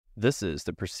This is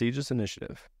the Prestigious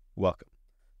Initiative. Welcome.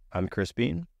 I'm Chris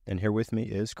Beane, and here with me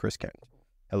is Chris Kent.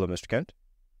 Hello, Mr. Kent.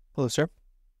 Hello, sir.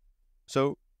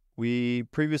 So we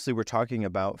previously were talking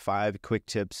about 5 quick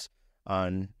tips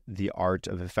on the art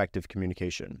of effective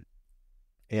communication.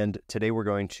 And today we're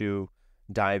going to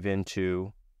dive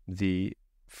into the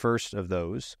first of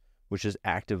those, which is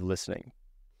active listening.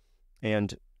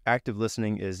 And active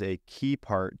listening is a key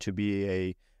part to be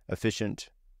a efficient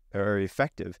or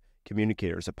effective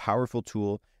communicator. It's a powerful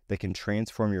tool that can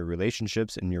transform your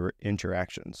relationships and your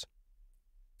interactions.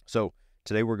 So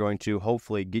today we're going to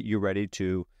hopefully get you ready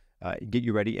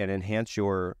and enhance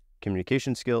your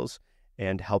communication skills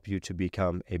and help you to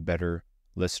become a better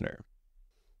listener.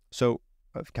 So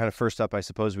kind of first up, I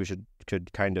suppose we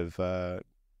could kind of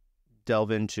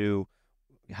delve into,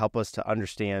 help us to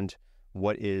understand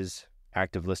what is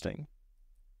active listening.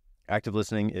 Active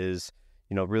listening is,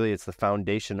 really it's the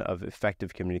foundation of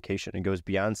effective communication. It goes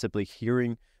beyond simply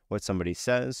hearing what somebody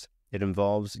says. It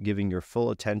involves giving your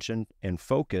full attention and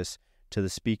focus to the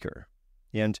speaker.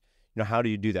 And, how do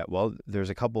you do that? Well, there's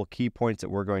a couple of key points that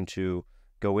we're going to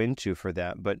go into for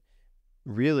that. But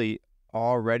really,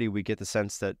 already we get the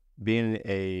sense that being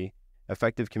a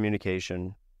effective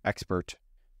communication expert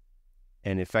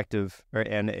and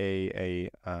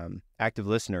active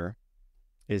listener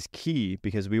is key,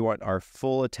 because we want our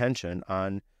full attention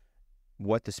on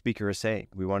what the speaker is saying.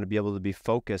 We want to be able to be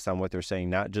focused on what they're saying,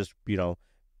 not just,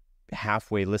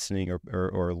 halfway listening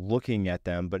or looking at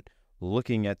them, but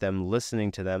looking at them,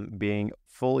 listening to them, being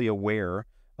fully aware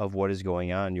of what is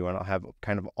going on. You want to have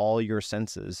kind of all your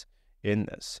senses in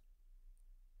this.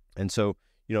 And so,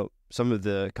 some of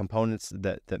the components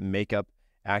that make up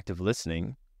active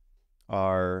listening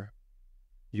are,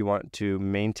 you want to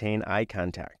maintain eye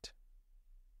contact.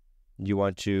 You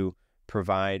want to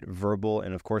provide verbal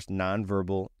and, of course,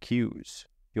 nonverbal cues.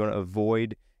 You want to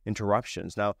avoid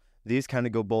interruptions. Now, these kind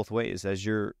of go both ways. If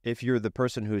you're the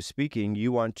person who's speaking,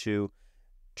 you want to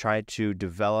try to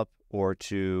develop or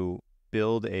to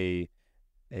build a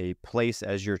place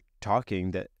as you're talking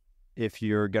that if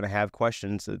you're going to have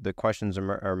questions, the questions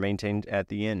are maintained at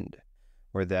the end,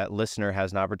 where that listener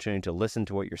has an opportunity to listen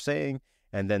to what you're saying,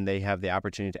 and then they have the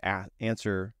opportunity to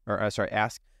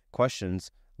ask questions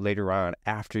later on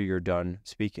after you're done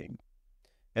speaking.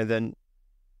 And then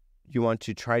you want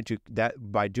to try to,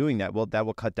 by doing that, well, that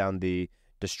will cut down the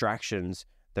distractions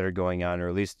that are going on, or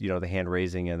at least, the hand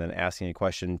raising and then asking a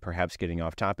question, perhaps getting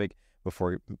off topic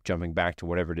before jumping back to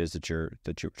whatever it is that you're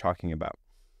talking about.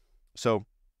 So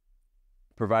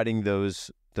providing those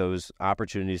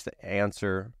opportunities to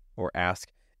answer or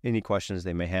ask any questions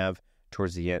they may have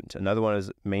towards the end. Another one is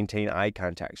maintain eye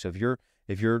contact. So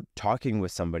if you're talking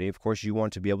with somebody, of course, you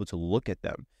want to be able to look at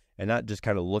them, and not just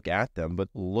kind of look at them, but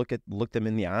look them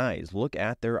in the eyes. Look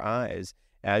at their eyes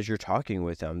as you're talking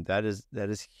with them. That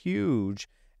is huge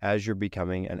as you're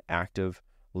becoming an active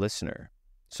listener.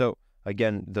 So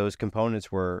again, those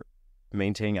components were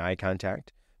maintaining eye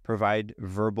contact, provide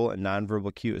verbal and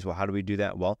nonverbal cues. Well, how do we do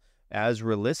that? Well, as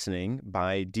we're listening,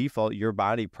 by default, your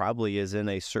body probably is in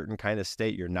a certain kind of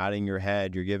state. You're nodding your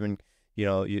head. You're giving,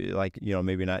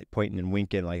 maybe not pointing and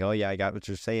winking like, oh yeah, I got what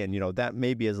you're saying. That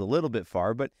maybe is a little bit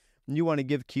far, but you want to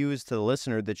give cues to the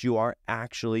listener that you are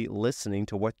actually listening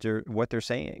to what they're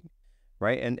saying,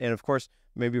 right? And of course,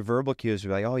 maybe verbal cues are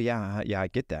like, oh yeah, I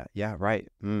get that. Yeah, right.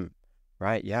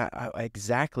 Right. Yeah,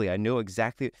 exactly. I know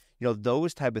exactly.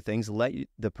 Those type of things let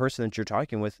the person that you're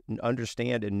talking with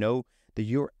understand and know that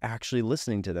you're actually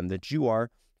listening to them, that you are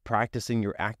practicing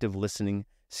your active listening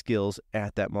skills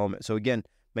at that moment. So again,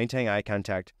 maintain eye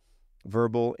contact,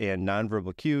 verbal and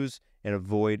nonverbal cues, and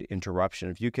avoid interruption.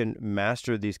 If you can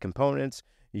master these components,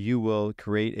 you will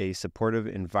create a supportive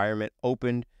environment, for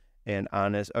open and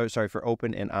honest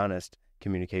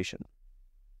communication.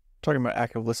 Talking about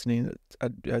active listening,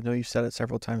 I know you've said it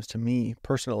several times to me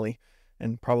personally,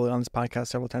 and probably on this podcast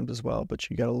several times as well, but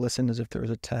you got to listen as if there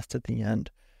was a test at the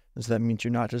end. And so that means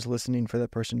you're not just listening for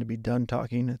that person to be done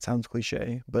talking. It sounds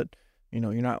cliche, but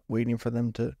you're not waiting for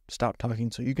them to stop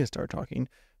talking so you can start talking.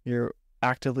 You're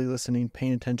actively listening,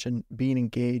 paying attention, being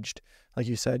engaged. Like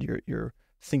you said, you're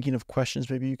thinking of questions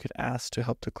maybe you could ask to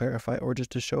help to clarify, or just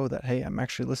to show that, hey, I'm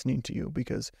actually listening to you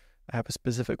because I have a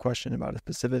specific question about a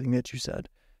specific thing that you said,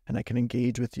 and I can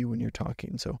engage with you when you're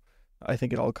talking. So I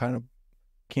think it all kind of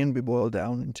can be boiled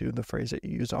down into the phrase that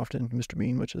you use often, Mr.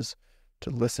 Beane, which is to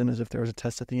listen as if there was a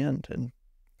test at the end. And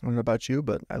I don't know about you,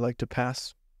 but I like to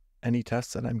pass any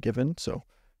tests that I'm given. So,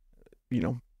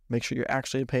 make sure you're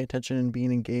actually paying attention and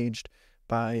being engaged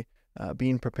by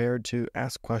being prepared to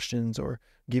ask questions or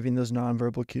giving those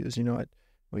nonverbal cues.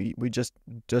 We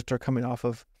just are coming off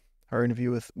of our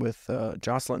interview with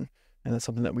Jocelyn, and that's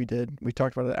something that we did. We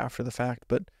talked about it after the fact,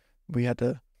 but we had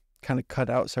to kind of cut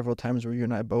out several times where you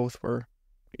and I both were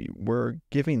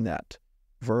giving that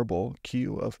verbal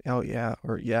cue of oh yeah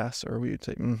or yes, or we'd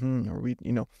say or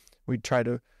we'd try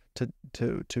to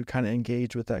kind of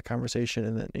engage with that conversation,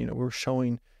 and then we're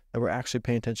showing that we're actually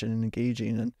paying attention and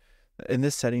engaging. And in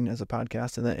this setting as a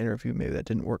podcast, in that interview, maybe that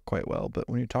didn't work quite well, but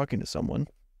when you're talking to someone,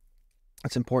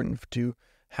 it's important to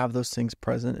have those things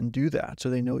present and do that so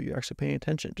they know you're actually paying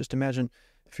attention. Just imagine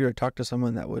if you were to talk to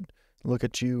someone that would look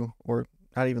at you, or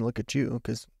not even look at you,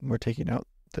 because we're taking out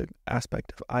the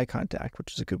aspect of eye contact,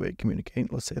 which is a good way to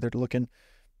communicate. Let's say they're looking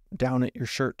down at your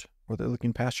shirt, or they're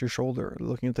looking past your shoulder, or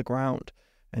looking at the ground,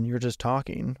 and you're just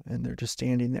talking, and they're just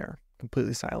standing there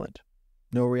completely silent.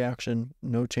 No reaction,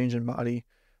 no change in body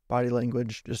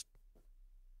language, just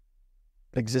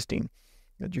existing.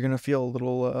 You're going to feel a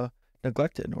little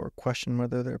neglected, or question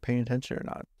whether they're paying attention or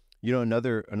not.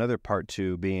 Another part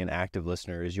to being an active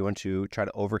listener is you want to try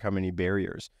to overcome any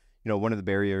barriers. One of the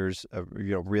barriers,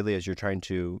 really as you're trying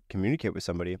to communicate with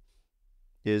somebody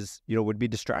is, would be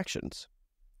distractions.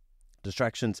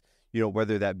 Distractions,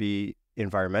 whether that be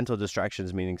environmental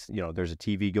distractions, meaning, there's a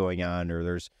TV going on, or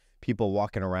there's people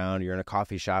walking around, you're in a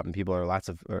coffee shop and people are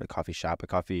coffee shop.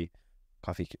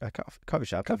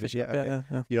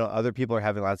 Yeah. Other people are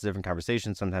having lots of different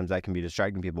conversations. Sometimes that can be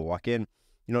distracting. People walk in,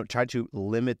 try to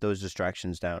limit those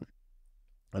distractions down.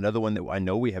 Another one that I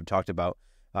know we have talked about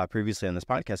previously on this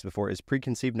podcast before is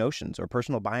preconceived notions or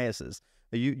personal biases.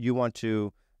 You want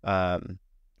to,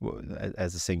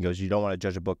 as the saying goes, you don't want to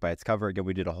judge a book by its cover. Again,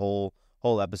 we did a whole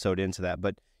episode into that.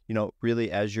 But,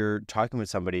 really as you're talking with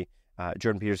somebody,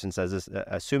 Jordan Peterson says this,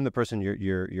 assume the person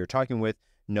you're talking with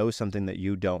knows something that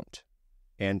you don't.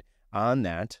 And on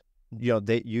that,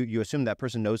 you assume that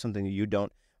person knows something that you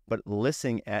don't, but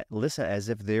listen as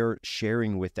if they're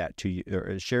sharing with that to you,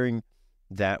 or sharing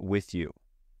that with you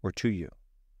or to you.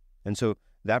 And so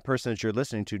that person that you're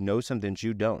listening to knows something that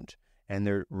you don't, and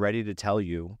they're ready to tell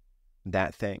you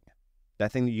that thing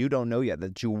that you don't know yet,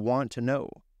 that you want to know.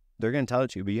 They're going to tell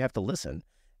it to you, but you have to listen.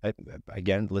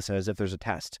 Again, listen as if there's a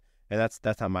test. And that's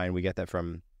not mine. We get that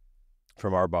from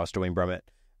our boss, Dwayne Brummett,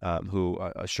 who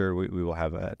sure we will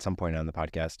have at some point on the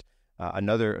podcast.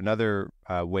 Another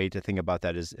way to think about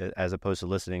that is, as opposed to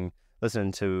listening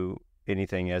to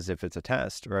anything as if it's a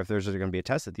test, or if there's going to be a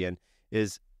test at the end,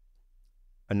 is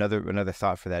another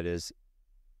thought for that is,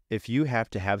 if you have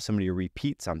to have somebody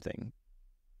repeat something,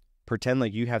 pretend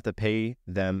like you have to pay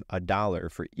them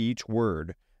 $1 for each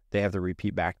word they have to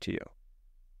repeat back to you.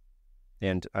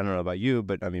 And I don't know about you,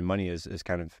 but I mean, money is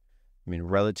kind of,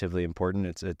 relatively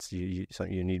important. You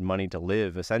need money to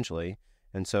live, essentially.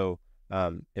 And so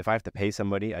if I have to pay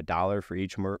somebody $1 for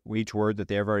each word that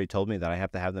they've already told me that I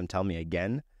have to have them tell me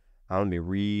again, I'm going to be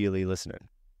really listening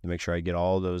to make sure I get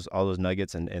all those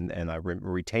nuggets and I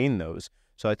retain those.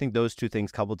 So I think those two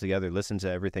things coupled together, listen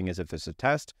to everything as if it's a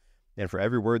test. And for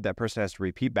every word that person has to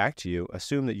repeat back to you,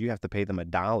 assume that you have to pay them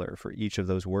 $1 for each of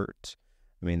those words.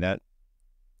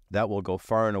 That will go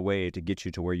far and away to get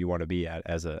you to where you want to be at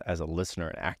as a listener,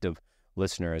 an active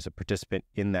listener, as a participant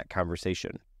in that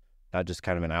conversation, not just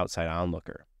kind of an outside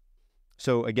onlooker.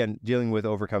 So again, dealing with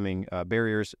overcoming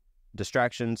barriers,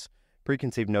 distractions,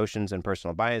 preconceived notions, and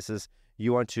personal biases,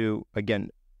 you want to,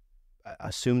 again,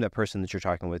 assume that person that you're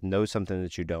talking with knows something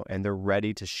that you don't, and they're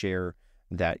ready to share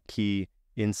that key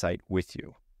insight with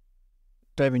you.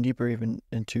 Diving deeper even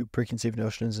into preconceived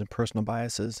notions and personal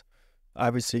biases,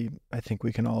 obviously, I think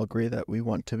we can all agree that we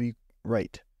want to be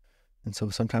right. And so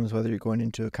sometimes, whether you're going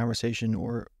into a conversation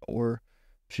or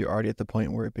if you're already at the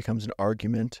point where it becomes an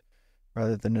argument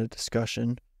rather than a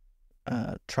discussion,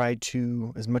 try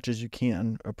to, as much as you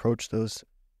can, approach those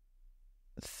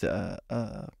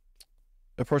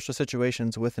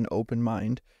situations with an open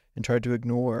mind, and try to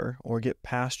ignore or get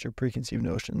past your preconceived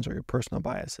notions or your personal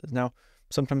biases. Now,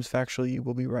 sometimes factually you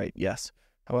will be right, yes.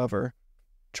 However,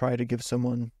 try to give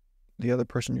the other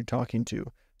person you're talking to,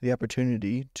 the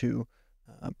opportunity to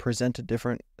present a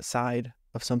different side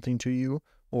of something to you,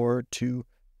 or to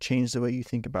change the way you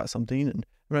think about something. And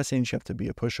I'm not saying you have to be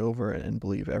a pushover and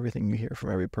believe everything you hear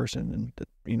from every person,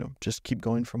 and just keep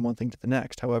going from one thing to the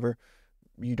next. However,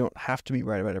 you don't have to be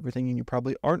right about everything, and you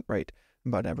probably aren't right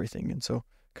about everything. And so,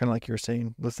 kind of like you're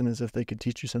saying, listen as if they could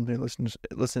teach you something.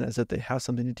 Listen as if they have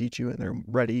something to teach you, and they're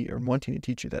ready or wanting to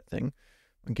teach you that thing.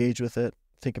 Engage with it.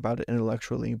 Think about it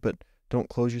intellectually, but don't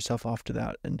close yourself off to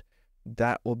that. And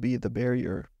that will be the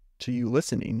barrier to you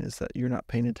listening, is that you're not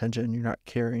paying attention, you're not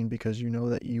caring, because you know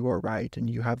that you are right and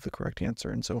you have the correct answer.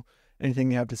 And so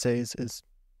anything you have to say is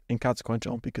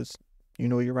inconsequential, because you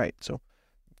know you're right. So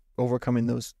overcoming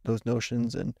those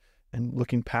notions and and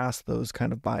looking past those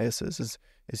kind of biases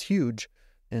is huge.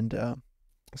 And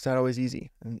it's not always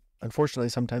easy. And unfortunately,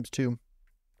 sometimes too,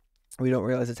 we don't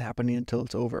realize it's happening until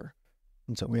it's over.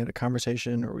 And so we had a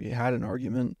conversation or we had an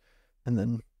argument, and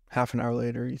then half an hour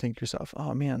later, you think to yourself,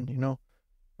 oh man,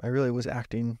 I really was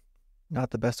acting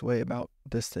not the best way about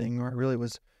this thing, or I really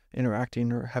was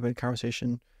interacting or having a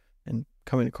conversation and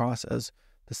coming across as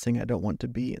this thing I don't want to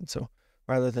be. And so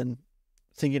rather than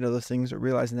thinking of those things or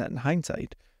realizing that in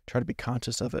hindsight, try to be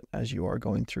conscious of it as you are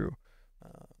going through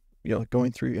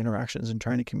interactions and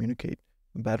trying to communicate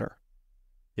better.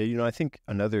 Yeah, I think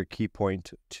another key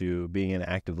point to being an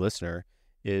active listener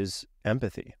is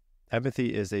empathy.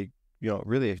 Empathy is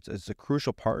it's a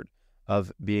crucial part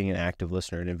of being an active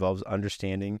listener. It involves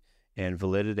understanding and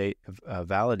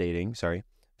validating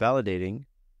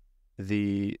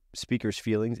the speaker's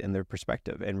feelings and their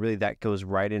perspective. And really that goes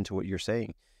right into what you're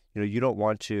saying. You don't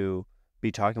want to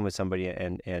be talking with somebody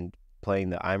and playing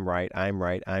the I'm right,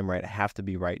 I have to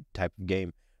be right type of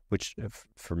game, which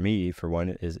for me, for one,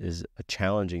 is a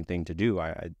challenging thing to do.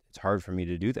 It's hard for me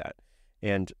to do that.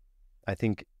 And I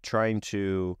think trying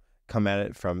to come at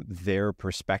it from their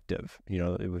perspective,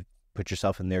 it would put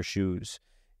yourself in their shoes.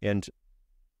 And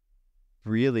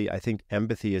really, I think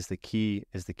empathy is the key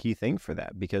thing for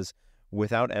that, because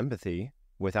without empathy,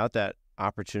 without that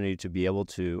opportunity to be able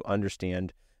to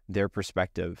understand their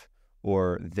perspective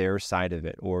or their side of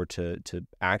it, or to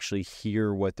actually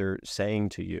hear what they're saying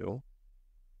to you,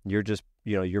 you're just,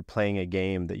 you're playing a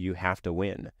game that you have to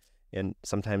win. And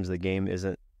sometimes the game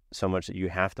isn't so much that you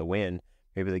have to win.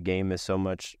 Maybe the game is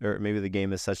such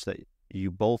that you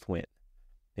both win.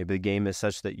 Maybe the game is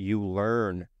such that you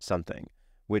learn something,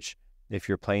 which if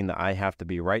you're playing the I have to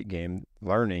be right game,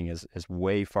 learning is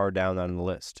way far down on the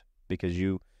list, because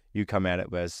you come at it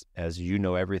as you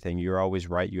know everything. You're always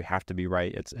right. You have to be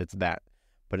right. It's that,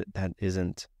 but that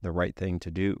isn't the right thing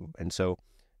to do. And so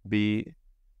be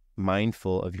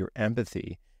mindful of your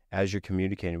empathy as you're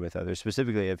communicating with others,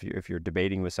 specifically if you're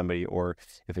debating with somebody, or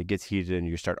if it gets heated and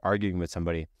you start arguing with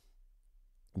somebody.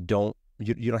 You don't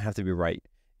have to be right.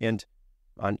 And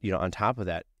on top of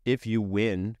that, if you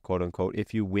win, quote unquote,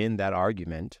 if you win that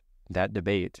argument, that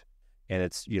debate, and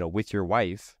it's, with your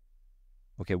wife,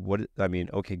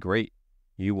 okay, great.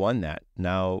 You won that.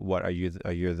 Now what you're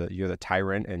the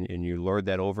tyrant and you lord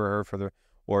that over her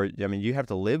you have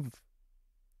to live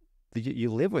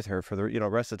with her for the,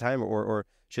 rest of the time, or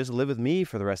she has to live with me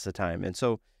for the rest of the time. And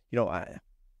so,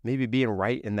 maybe being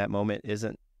right in that moment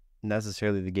isn't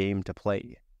necessarily the game to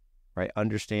play, right?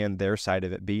 Understand their side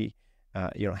of it.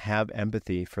 Have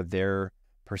empathy for their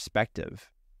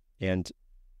perspective, and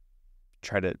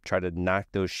try to knock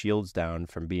those shields down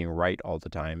from being right all the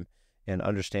time, and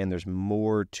understand there's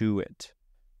more to it,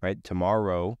 right?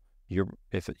 Tomorrow,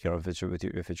 if it's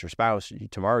your spouse,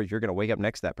 tomorrow you're going to wake up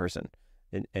next to that person,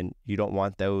 and you don't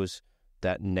want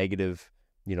that negative,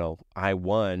 I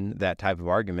won that type of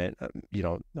argument.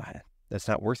 That's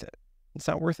not worth it. It's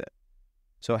not worth it.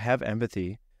 So have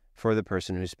empathy for the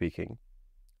person who's speaking,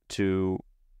 to,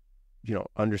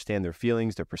 understand their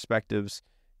feelings, their perspectives,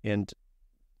 and,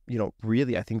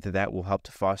 really, I think that will help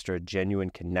to foster a genuine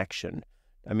connection.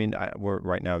 I mean,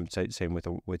 right now I'm saying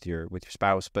with your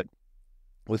spouse, but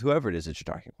with whoever it is that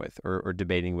you're talking with, or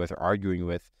debating with, or arguing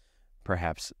with,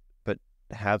 perhaps, but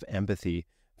have empathy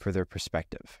for their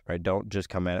perspective, right? Don't just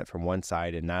come at it from one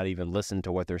side and not even listen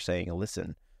to what they're saying.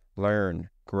 Listen, learn,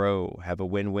 grow, have a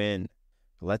win-win.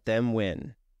 Let them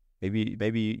win.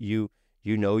 Maybe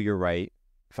you're right.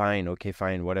 Fine, okay,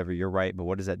 fine, whatever, you're right, but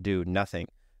what does that do? Nothing.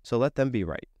 So let them be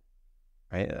right?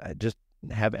 Just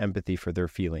have empathy for their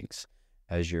feelings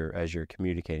as you're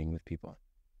communicating with people.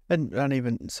 And not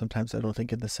even sometimes, I don't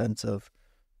think in the sense of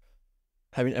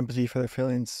having empathy for their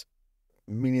feelings,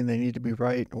 meaning they need to be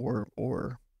right, or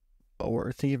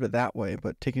thinking of it that way,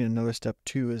 but taking another step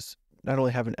too is not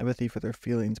only having empathy for their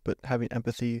feelings, but having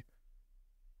empathy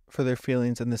for their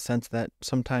feelings in the sense that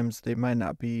sometimes they might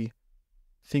not be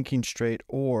thinking straight,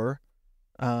 or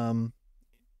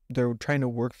they're trying to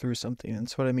work through something. And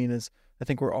so what I mean is, I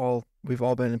think we've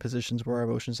all been in positions where our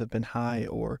emotions have been high,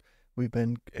 or we've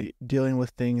been dealing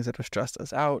with things that have stressed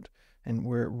us out, and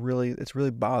it's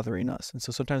really bothering us. And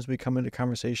so sometimes we come into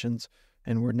conversations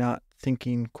and we're not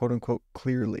thinking, quote unquote,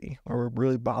 clearly, or we're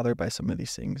really bothered by some of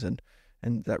these things, and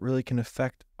that really can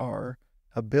affect our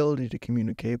ability to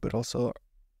communicate, but also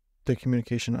the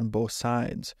communication on both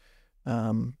sides.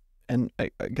 And I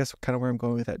guess kind of where I'm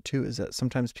going with that too is that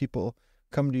sometimes people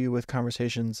come to you with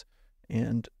conversations,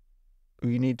 and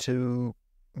you need to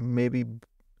maybe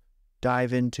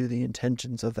dive into the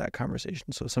intentions of that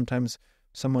conversation. So sometimes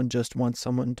someone just wants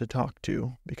someone to talk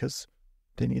to because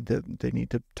they need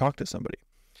to talk to somebody.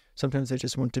 Sometimes they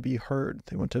just want to be heard.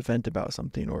 They want to vent about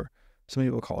something, or some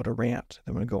people call it a rant.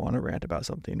 They want to go on a rant about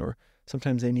something, or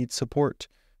sometimes they need support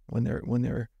when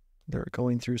they're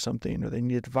going through something, or they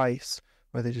need advice,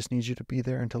 or they just need you to be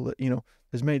there and to,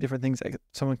 there's many different things that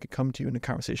someone could come to you in a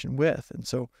conversation with. And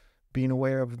so being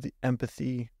aware of the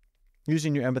empathy,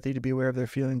 using your empathy to be aware of their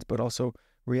feelings, but also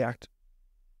react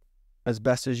as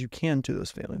best as you can to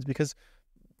those feelings, because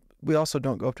we also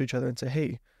don't go up to each other and say,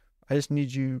 hey, I just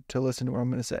need you to listen to what I'm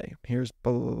going to say. Here's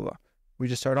blah, blah, blah, blah. We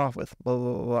just start off with blah,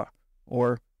 blah, blah, blah.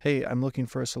 Or, hey, I'm looking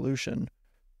for a solution.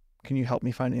 Can you help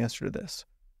me find an answer to this?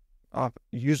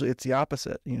 Usually it's the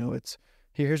opposite. It's,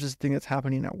 here's this thing that's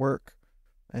happening at work,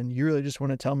 and you really just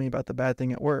want to tell me about the bad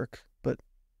thing at work, but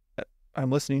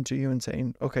I'm listening to you and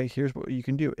saying, okay, here's what you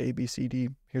can do, A, B, C, D.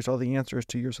 Here's all the answers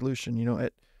to your solution.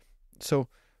 So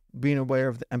being aware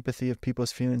of the empathy of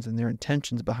people's feelings and their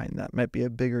intentions behind that might be a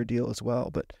bigger deal as well.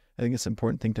 But I think it's an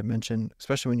important thing to mention,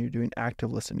 especially when you're doing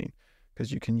active listening,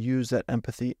 because you can use that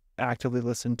empathy, actively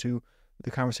listen to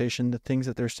the conversation, the things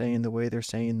that they're saying, the way they're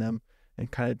saying them,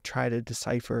 and kind of try to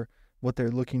decipher what they're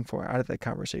looking for out of that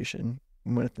conversation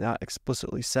when it's not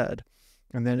explicitly said.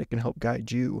 And then it can help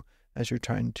guide you as you're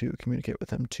trying to communicate with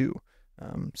them too.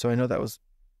 So I know that was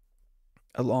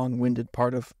a long-winded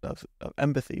part of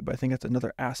empathy, but I think that's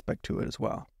another aspect to it as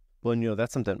well. Well, and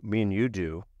that's something me and you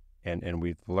do, and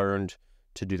we've learned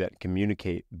to do that,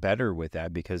 communicate better with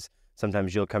that, because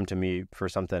sometimes you'll come to me for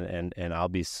something and I'll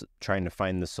be trying to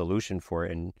find the solution for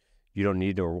it, and you don't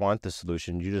need or want the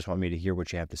solution. You just want me to hear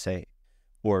what you have to say,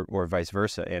 or vice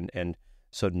versa. And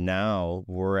so now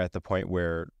we're at the point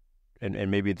where,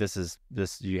 and maybe this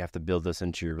you have to build this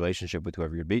into your relationship with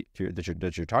whoever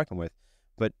that you're talking with,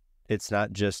 but it's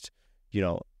not just,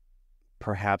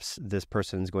 perhaps this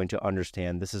person's going to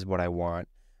understand this is what I want,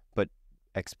 but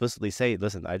explicitly say,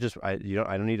 listen, I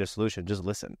don't need a solution, just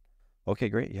listen. Okay,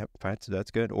 great. Yep, fine. So that's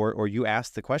good. Or you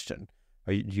ask the question.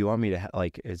 Do you want me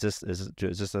to is this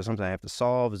something I have to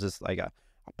solve? Is this like a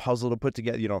puzzle to put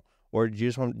together? Or do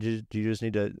you just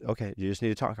need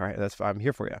to talk? All right, I'm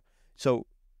here for you. So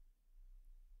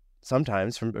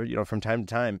sometimes from time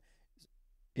to time,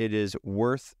 it is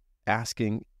worth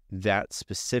asking that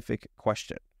specific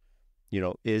question.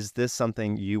 Is this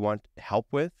something you want help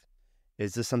with?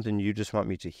 Is this something you just want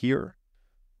me to hear?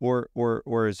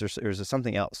 Or is there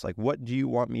something else? Like, what do you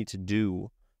want me to do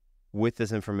with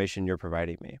this information you're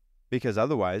providing me? Because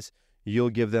otherwise you'll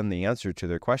give them the answer to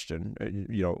their question,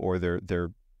 or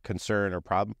their concern or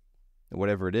problem,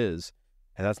 whatever it is.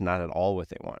 And that's not at all what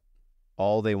they want.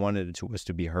 All they wanted was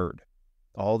to be heard.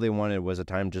 All they wanted was a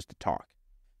time just to talk.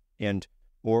 And,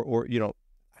 or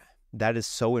that is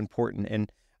so important.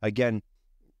 And again,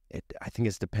 I think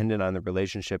it's dependent on the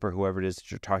relationship or whoever it is that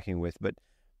you're talking with, but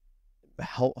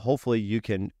hopefully you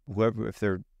can, if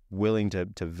they're willing to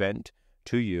vent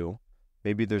to you,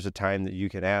 maybe there's a time that you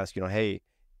can ask, hey,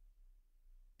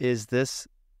 is this,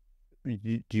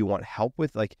 do you want help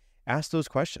with, ask those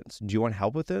questions. Do you want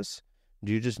help with this?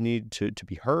 Do you just need to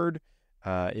be heard?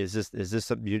 Is this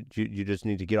something you just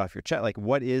need to get off your chest?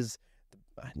 What is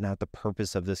not the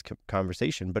purpose of this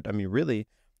conversation, but I mean, really,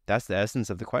 that's the essence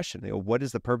of the question. What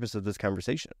is the purpose of this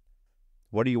conversation?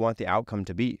 What do you want the outcome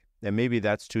to be? And maybe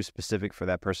that's too specific for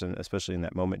that person, especially in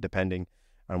that moment, depending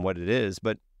on what it is.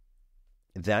 But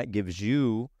that gives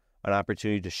you an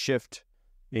opportunity to shift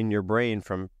in your brain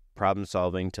from problem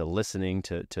solving to listening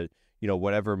to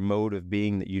whatever mode of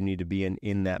being that you need to be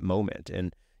in that moment.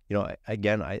 And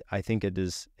again, I think it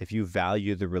is, if you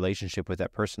value the relationship with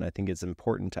that person, I think it's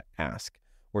important to ask,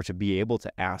 or to be able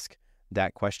to ask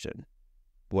that question.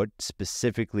 What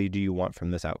specifically do you want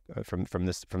from this from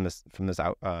this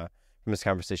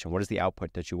conversation? What is the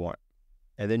output that you want?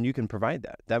 And then you can provide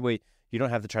that. That way you don't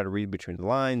have to try to read between the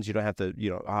lines. You don't have to,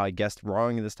 I guessed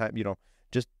wrong this time.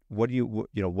 Just what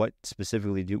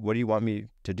specifically what do you want me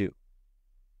to do?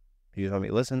 You want me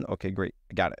to listen? Okay, great.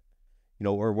 I got it.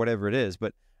 Or whatever it is.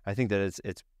 But I think that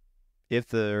it's if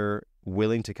they're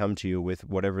willing to come to you with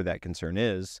whatever that concern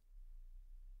is,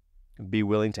 be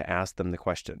willing to ask them the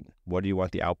question. What do you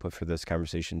want the output for this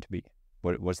conversation to be?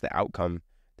 What's the outcome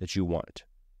that you want?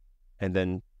 And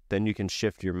then you can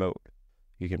shift your mode.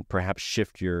 You can perhaps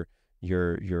shift your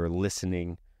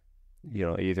listening.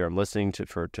 Either I'm listening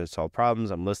to solve problems.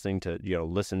 I'm listening to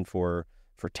listen for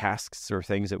tasks or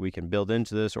things that we can build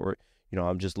into this, or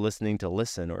I'm just listening to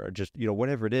listen, or just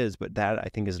whatever it is. But that, I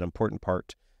think, is an important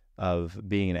part of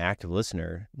being an active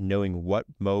listener, knowing what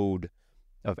mode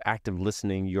of active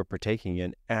listening you're partaking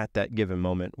in at that given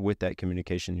moment with that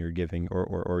communication you're giving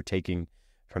or taking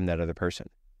from that other person.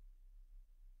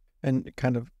 And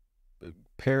kind of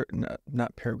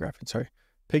not paragraphing, sorry.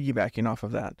 piggybacking off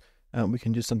of that, we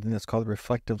can do something that's called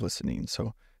reflective listening.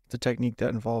 So it's a technique that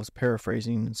involves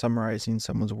paraphrasing and summarizing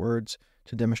someone's words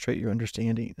to demonstrate your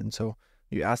understanding. And so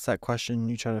you ask that question,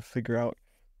 you try to figure out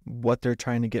what they're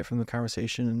trying to get from the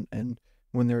conversation, and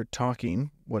when they're talking,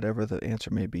 whatever the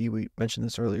answer may be, we mentioned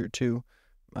this earlier too,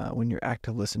 when you're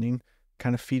active listening,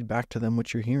 kind of feed back to them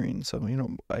what you're hearing. So,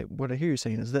 what I hear you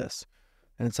saying is this.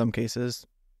 And in some cases,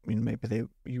 maybe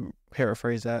you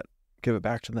paraphrase that, give it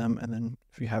back to them, and then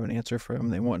if you have an answer for them,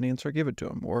 they want an answer, give it to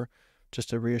them, or just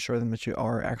to reassure them that you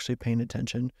are actually paying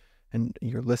attention and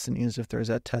you're listening as if there's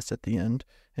that test at the end,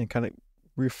 and kind of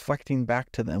reflecting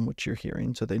back to them what you're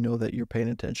hearing so they know that you're paying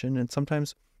attention. And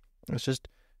sometimes it's just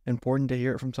important to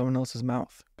hear it from someone else's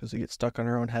mouth, because we get stuck on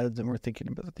our own heads and we're thinking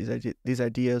about these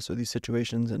ideas or these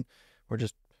situations, and we're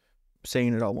just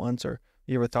saying it all once. Or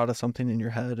you ever thought of something in your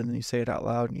head and then you say it out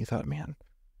loud and you thought, man,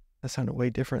 that sounded way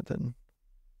different than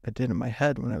I did in my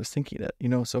head when I was thinking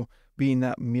it, so being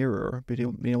that mirror,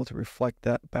 being able to reflect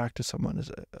that back to someone is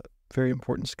a very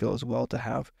important skill as well to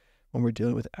have when we're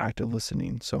dealing with active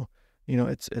listening. So,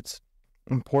 it's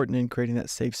important in creating that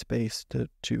safe space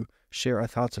to share our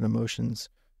thoughts and emotions.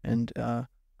 And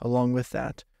along with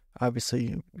that, obviously,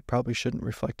 you probably shouldn't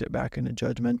reflect it back in a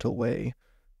judgmental way,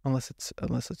 unless it's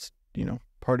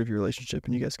part of your relationship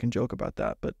and you guys can joke about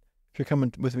that. But if you're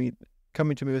coming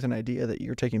to me with an idea that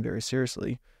you're taking very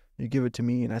seriously, you give it to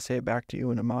me and I say it back to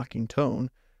you in a mocking tone,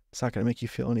 it's not going to make you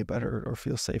feel any better or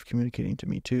feel safe communicating to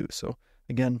me too. So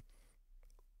again,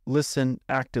 listen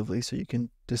actively so you can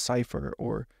decipher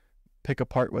or pick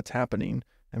apart what's happening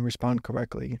and respond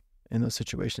correctly in those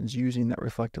situations using that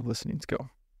reflective listening skill.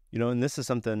 And this is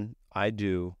something I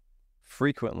do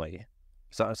frequently,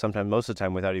 sometimes, most of the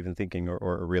time, without even thinking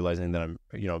or realizing that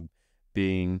I'm,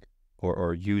 being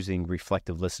or using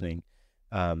reflective listening.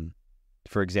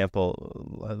 For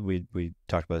example, we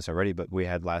talked about this already, but we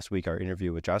had last week our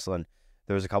interview with Jocelyn.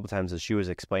 There was a couple times as she was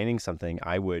explaining something,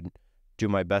 I would do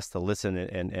my best to listen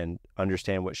and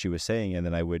understand what she was saying, and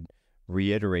then I would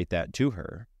reiterate that to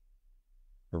her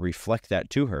or reflect that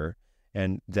to her,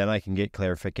 and then I can get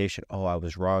clarification. Oh, I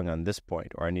was wrong on this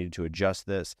point, or I needed to adjust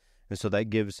this. And so that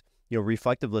gives,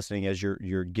 reflective listening, as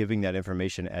you're giving that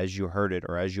information as you heard it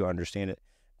or as you understand it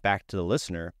back to the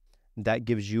listener, that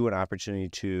gives you an opportunity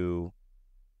to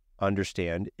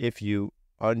understand if you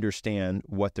understand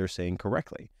what they're saying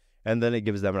correctly. And then it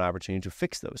gives them an opportunity to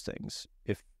fix those things.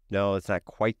 If, no, it's not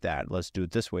quite that, let's do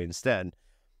it this way instead.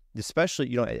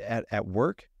 Especially, at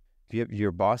work, if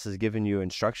your boss has given you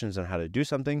instructions on how to do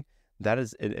something, that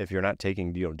is, if you're not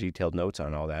taking, detailed notes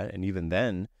on all that, and even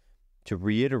then, to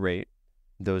reiterate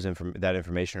that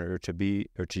information, or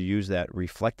to use that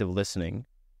reflective listening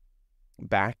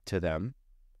back to them,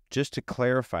 just to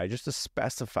clarify, just to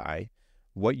specify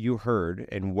what you heard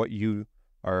and what you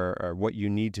are, or what you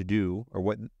need to do, or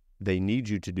what they need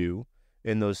you to do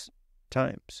in those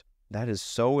times. That is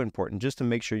so important, just to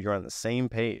make sure you're on the same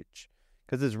page,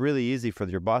 because it's really easy for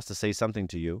your boss to say something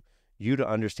to you to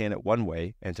understand it one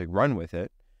way and to run with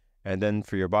it, and then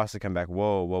for your boss to come back,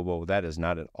 whoa, that is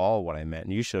not at all what I meant,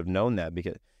 and you should have known that,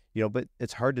 because but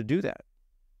it's hard to do that,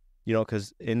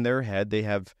 because in their head they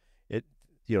have it,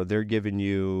 they're giving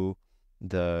you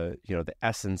the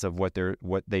essence of what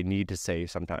they need to say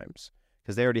sometimes,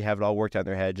 because they already have it all worked out in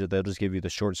their head. They'll just give you the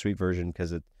short, sweet version,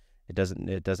 because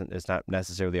it's not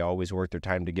necessarily always worth their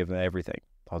time to give them everything,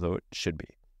 although it should be,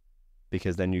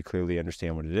 because then you clearly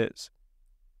understand what it is.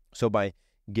 So by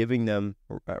giving them,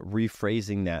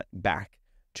 rephrasing that back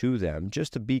to them,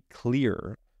 just to be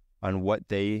clear on what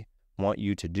they want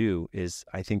you to do, is,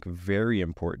 I think, very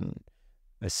important,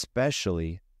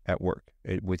 especially at work,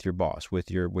 with your boss,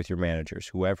 with your managers,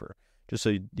 whoever, just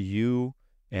so you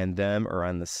and them are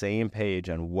on the same page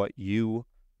on what you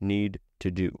need to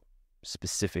do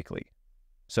specifically.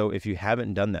 So if you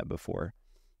haven't done that before,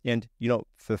 and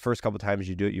for the first couple of times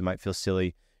you do it, you might feel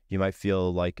silly, you might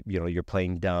feel like you're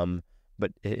playing dumb,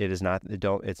 but it is not.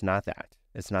 It's not that.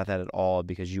 It's not that at all,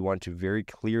 because you want to very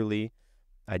clearly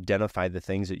identify the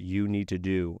things that you need to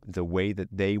do the way that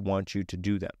they want you to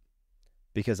do them.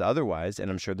 Because otherwise,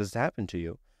 and I'm sure this has happened to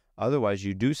you, otherwise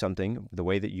you do something the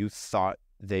way that you thought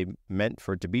they meant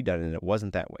for it to be done, and it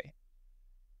wasn't that way,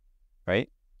 right?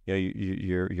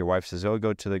 Your wife says, "Oh,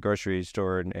 go to the grocery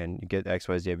store and get X,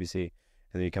 Y, Z, ABC," and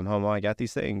then you come home, "Oh, I got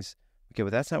these things." Okay,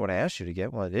 but that's not what I asked you to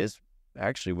get. Well, it is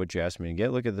actually what you asked me to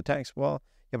get. Look at the text. Well,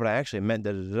 yeah, but I actually meant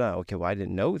da-da-da-da. Okay, well, I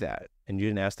didn't know that, and you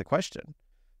didn't ask the question.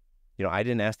 I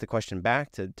didn't ask the question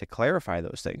back to clarify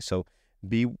those things. So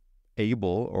be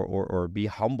able or be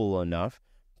humble enough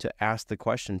to ask the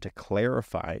question to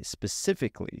clarify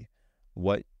specifically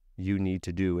what you need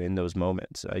to do in those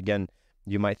moments. Again,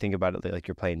 You might think about it like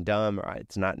you're playing dumb, or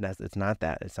it's not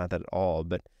that at all,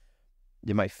 but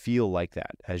you might feel like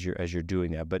that as you're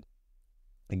doing that. But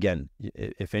again,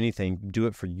 if anything, do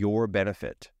it for your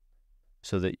benefit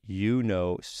so that you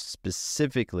know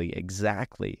specifically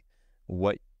exactly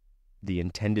what the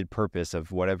intended purpose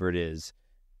of whatever it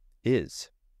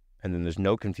is. And then there's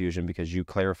no confusion because you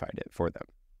clarified it for them.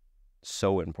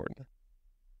 So important.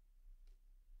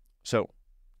 So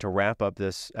to wrap up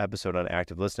this episode on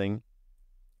active listening,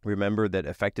 remember that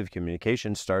effective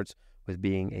communication starts with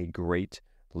being a great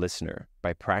listener.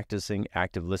 By practicing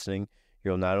active listening,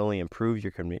 you'll not only improve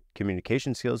your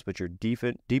communication skills, but you'll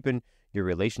deepen your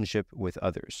relationship with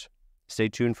others. Stay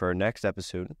tuned for our next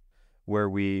episode, where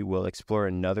we will explore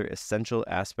another essential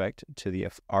aspect to the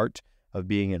art of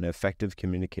being an effective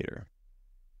communicator.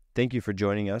 Thank you for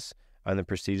joining us on the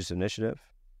Prestigious Initiative.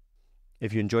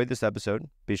 If you enjoyed this episode,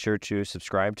 be sure to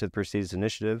subscribe to the Prestigious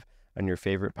Initiative on your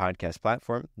favorite podcast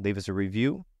platform. Leave us a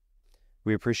review.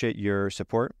 We appreciate your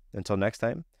support. Until next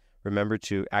time, remember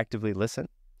to actively listen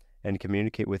and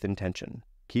communicate with intention.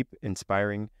 Keep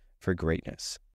inspiring for greatness.